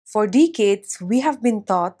For decades, we have been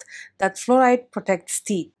taught that fluoride protects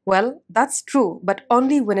teeth. Well, that's true, but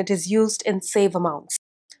only when it is used in safe amounts.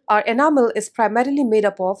 Our enamel is primarily made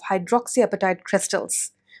up of hydroxyapatite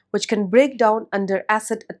crystals, which can break down under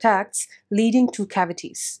acid attacks, leading to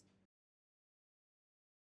cavities.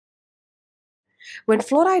 When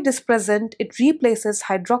fluoride is present, it replaces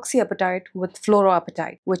hydroxyapatite with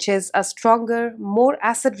fluorapatite, which is a stronger, more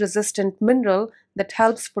acid-resistant mineral that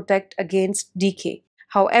helps protect against decay.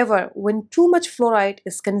 However, when too much fluoride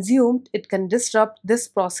is consumed, it can disrupt this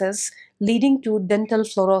process, leading to dental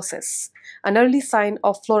fluorosis, an early sign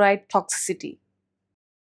of fluoride toxicity.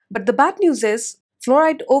 But the bad news is,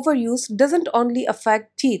 fluoride overuse doesn't only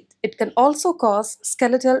affect teeth, it can also cause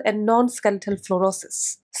skeletal and non-skeletal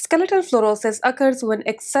fluorosis. Skeletal fluorosis occurs when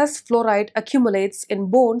excess fluoride accumulates in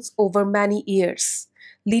bones over many years,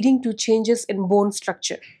 leading to changes in bone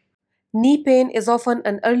structure. Knee pain is often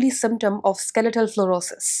an early symptom of skeletal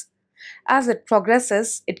fluorosis. As it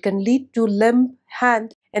progresses, it can lead to limb,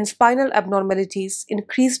 hand, and spinal abnormalities,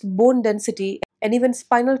 increased bone density, and even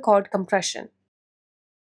spinal cord compression.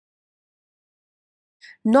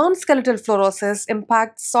 Non-skeletal fluorosis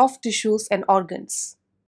impacts soft tissues and organs.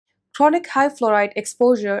 Chronic high fluoride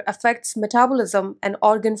exposure affects metabolism and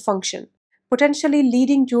organ function, potentially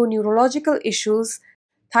leading to neurological issues,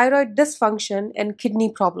 thyroid dysfunction, and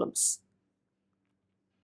kidney problems.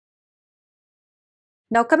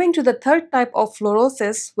 Now, coming to the third type of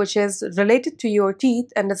fluorosis, which is related to your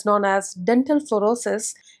teeth and is known as dental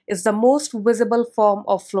fluorosis, is the most visible form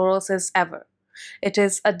of fluorosis ever. It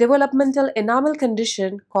is a developmental enamel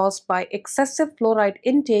condition caused by excessive fluoride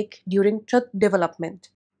intake during tooth development.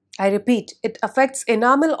 I repeat, it affects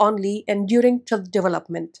enamel only and during tooth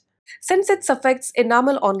development. Since it affects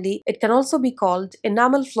enamel only, it can also be called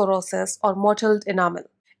enamel fluorosis or mottled enamel.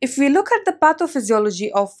 If we look at the pathophysiology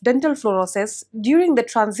of dental fluorosis, during the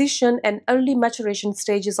transition and early maturation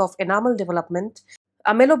stages of enamel development,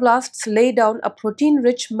 ameloblasts lay down a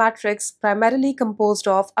protein-rich matrix primarily composed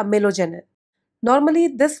of amelogenin. Normally,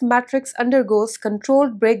 this matrix undergoes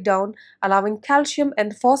controlled breakdown, allowing calcium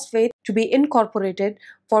and phosphate to be incorporated,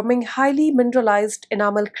 forming highly mineralized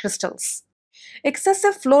enamel crystals.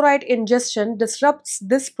 Excessive fluoride ingestion disrupts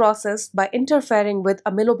this process by interfering with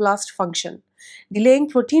ameloblast function, delaying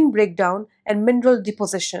protein breakdown and mineral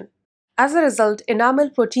deposition. As a result, enamel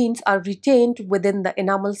proteins are retained within the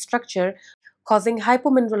enamel structure, causing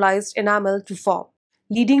hypomineralized enamel to form,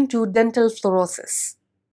 leading to dental fluorosis.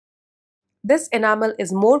 This enamel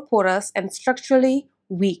is more porous and structurally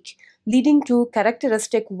weak, leading to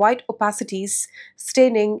characteristic white opacities,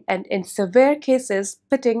 staining, and in severe cases,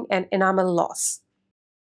 pitting and enamel loss.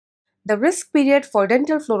 The risk period for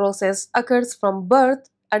dental fluorosis occurs from birth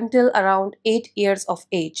until around 8 years of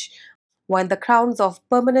age, while the crowns of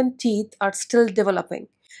permanent teeth are still developing.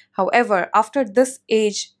 However, after this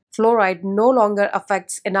age, fluoride no longer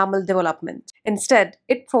affects enamel development. Instead,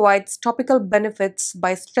 it provides topical benefits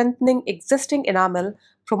by strengthening existing enamel,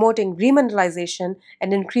 promoting remineralization,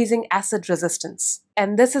 and increasing acid resistance.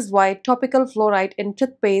 And this is why topical fluoride in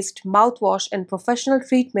toothpaste, mouthwash, and professional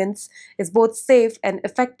treatments is both safe and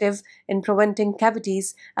effective in preventing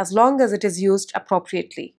cavities as long as it is used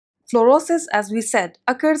appropriately. Fluorosis, as we said,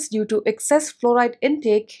 occurs due to excess fluoride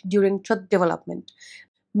intake during tooth development.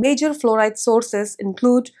 Major fluoride sources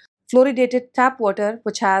include fluoridated tap water,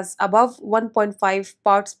 which has above 1.5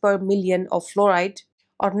 parts per million of fluoride,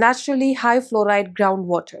 or naturally high fluoride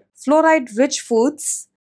groundwater. Fluoride-rich foods,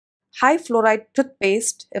 high fluoride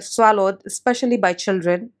toothpaste if swallowed, especially by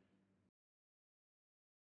children,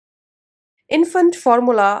 infant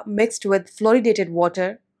formula mixed with fluoridated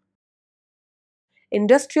water,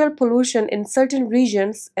 industrial pollution in certain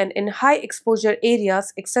regions, and in high exposure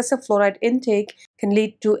areas, excessive fluoride intake can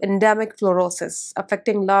lead to endemic fluorosis,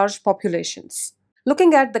 affecting large populations.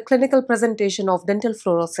 Looking at the clinical presentation of dental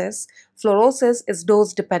fluorosis, fluorosis is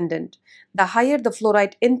dose dependent. The higher the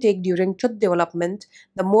fluoride intake during tooth development,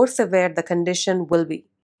 the more severe the condition will be.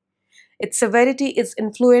 Its severity is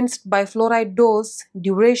influenced by fluoride dose,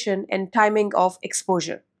 duration, and timing of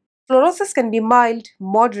exposure. Fluorosis can be mild,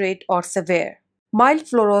 moderate, or severe. Mild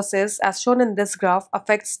fluorosis, as shown in this graph,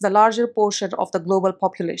 affects the larger portion of the global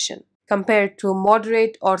population compared to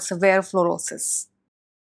moderate or severe fluorosis.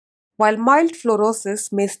 While mild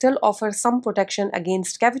fluorosis may still offer some protection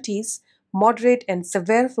against cavities, moderate and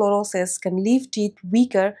severe fluorosis can leave teeth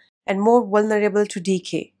weaker and more vulnerable to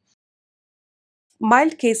decay.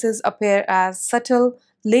 Mild cases appear as subtle,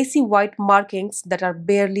 lacy white markings that are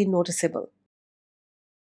barely noticeable.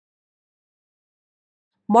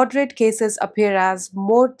 Moderate cases appear as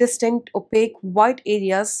more distinct opaque white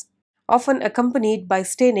areas often accompanied by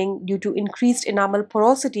staining due to increased enamel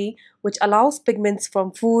porosity, which allows pigments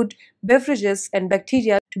from food, beverages, and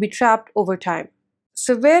bacteria to be trapped over time.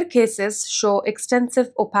 Severe cases show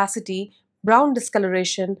extensive opacity, brown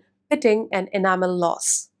discoloration, pitting, and enamel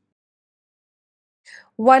loss.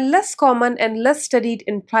 While less common and less studied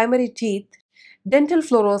in primary teeth, dental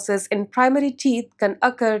fluorosis in primary teeth can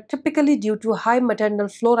occur typically due to high maternal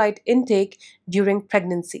fluoride intake during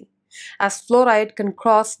pregnancy, as fluoride can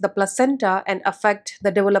cross the placenta and affect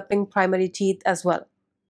the developing primary teeth as well.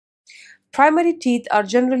 Primary teeth are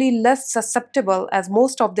generally less susceptible as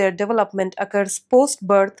most of their development occurs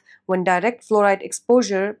post-birth when direct fluoride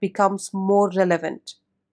exposure becomes more relevant.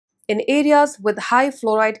 In areas with high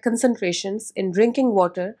fluoride concentrations in drinking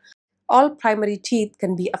water, all primary teeth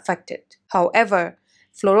can be affected. However,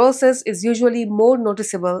 fluorosis is usually more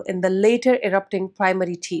noticeable in the later erupting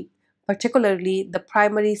primary teeth, particularly the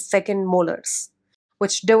primary second molars,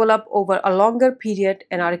 which develop over a longer period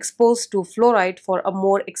and are exposed to fluoride for a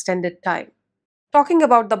more extended time. Talking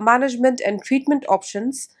about the management and treatment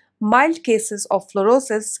options, mild cases of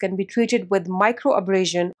fluorosis can be treated with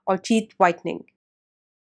microabrasion or teeth whitening.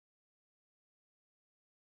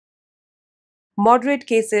 Moderate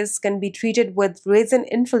cases can be treated with resin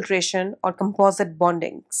infiltration or composite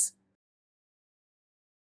bondings.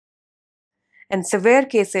 And severe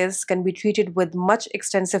cases can be treated with much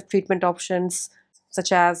extensive treatment options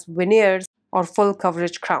such as veneers or full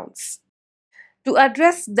coverage crowns. To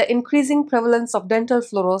address the increasing prevalence of dental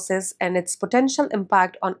fluorosis and its potential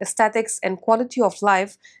impact on aesthetics and quality of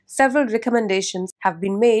life, several recommendations have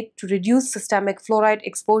been made to reduce systemic fluoride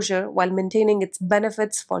exposure while maintaining its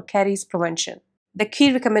benefits for caries prevention. The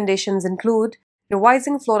key recommendations include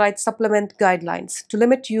revising fluoride supplement guidelines to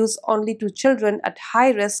limit use only to children at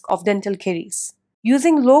high risk of dental caries,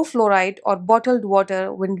 using low fluoride or bottled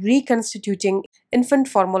water when reconstituting infant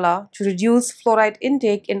formula to reduce fluoride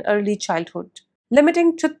intake in early childhood,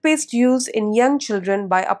 limiting toothpaste use in young children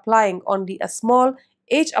by applying only a small,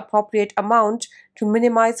 age-appropriate amount to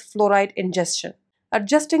minimize fluoride ingestion,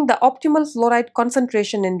 adjusting the optimal fluoride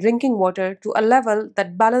concentration in drinking water to a level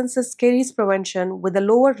that balances caries prevention with a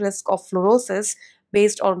lower risk of fluorosis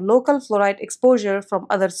based on local fluoride exposure from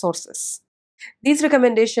other sources. These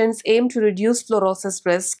recommendations aim to reduce fluorosis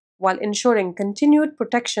risk while ensuring continued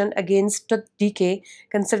protection against tooth decay,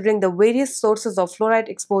 considering the various sources of fluoride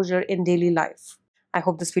exposure in daily life. I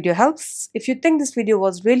hope this video helps. If you think this video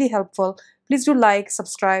was really helpful, please do like,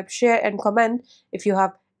 subscribe, share, and comment if you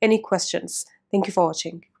have any questions. Thank you for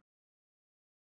watching.